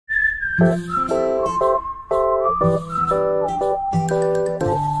Hey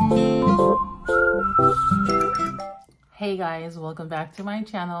guys, welcome back to my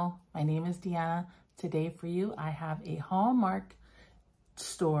channel. My name is Deanna. Today for you, I have a Hallmark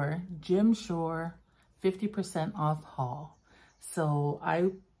store, Jim Shore, 50% off haul. So I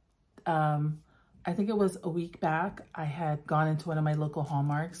think it was a week back, I had gone into one of my local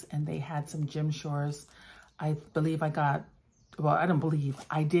Hallmarks and they had some Jim Shores. I believe I got, well, I don't believe,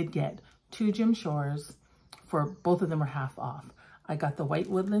 I did get 2 Jim Shores for both of them were half off. I got the White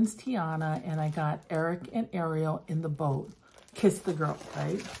Woodlands Tiana and I got Eric and Ariel in the boat. Kiss the girl,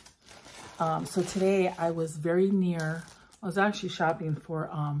 right? So today I was very near, I was actually shopping for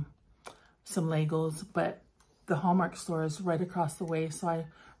some Legos, but the Hallmark store is right across the way. So I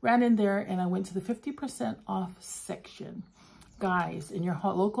ran in there and I went to the 50% off section. Guys, in your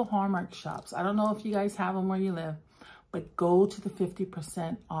local Hallmark shops, I don't know if you guys have them where you live, but go to the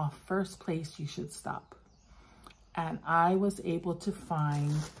 50% off. First place you should stop. And I was able to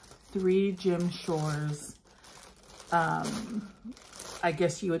find 3 Jim Shores. I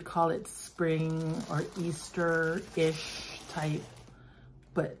guess you would call it spring or Easter-ish type,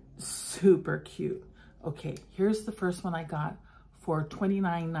 but super cute. Okay, here's the first one I got for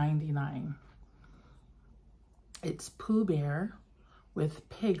 $29.99. It's Pooh Bear with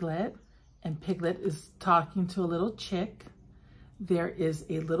Piglet, and Piglet is talking to a little chick. There is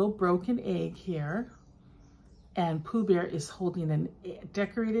a little broken egg here, and Pooh Bear is holding a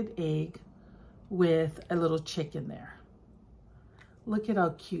decorated egg with a little chick in there. Look at how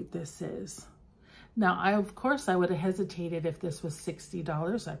cute this is. Now, of course, I would have hesitated if this was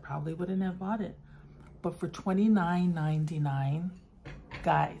 $60. I probably wouldn't have bought it. But for $29.99,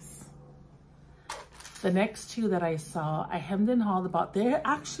 guys, the next 2 that I saw, I hemmed and hawed about. They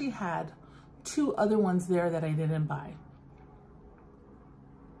actually had 2 other ones there that I didn't buy.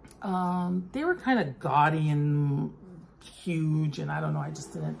 They were kind of gaudy and huge, and I don't know, I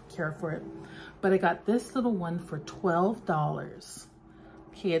just didn't care for it. But I got this little one for $12.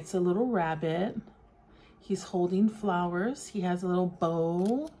 Okay, it's a little rabbit. He's holding flowers. He has a little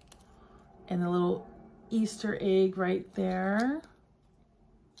bow and a little Easter egg right there.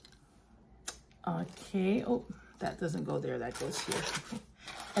 Okay, oh, that doesn't go there, that goes here.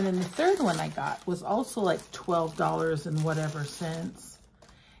 And then the third one I got was also like $12 and whatever cents.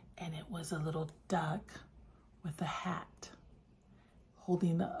 And it was a little duck with a hat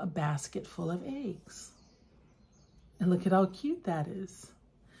holding a basket full of eggs. And look at how cute that is.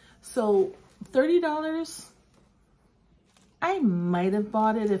 So $30, I might have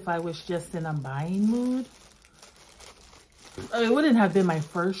bought it if I was just in a buying mood. It wouldn't have been my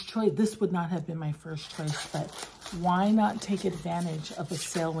first choice. This would not have been my first choice, but why not take advantage of a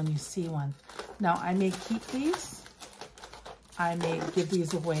sale when you see one? Now, I may keep these. I may give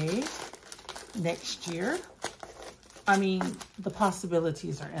these away next year. I mean, the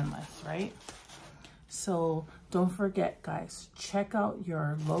possibilities are endless, right? So don't forget, guys, check out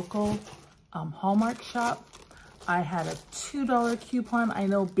your local Hallmark shop. I had a $2 coupon. I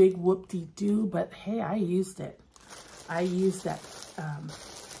know, big whoop-de-doo, but hey, I used it. I used that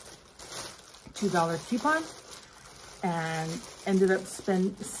 $2 coupon and ended up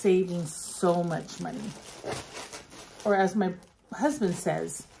saving so much money. Or as my husband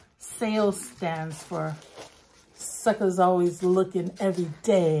says, sales stands for suckers always looking every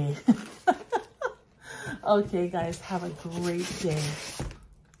day. Okay, guys, have a great day.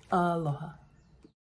 Aloha.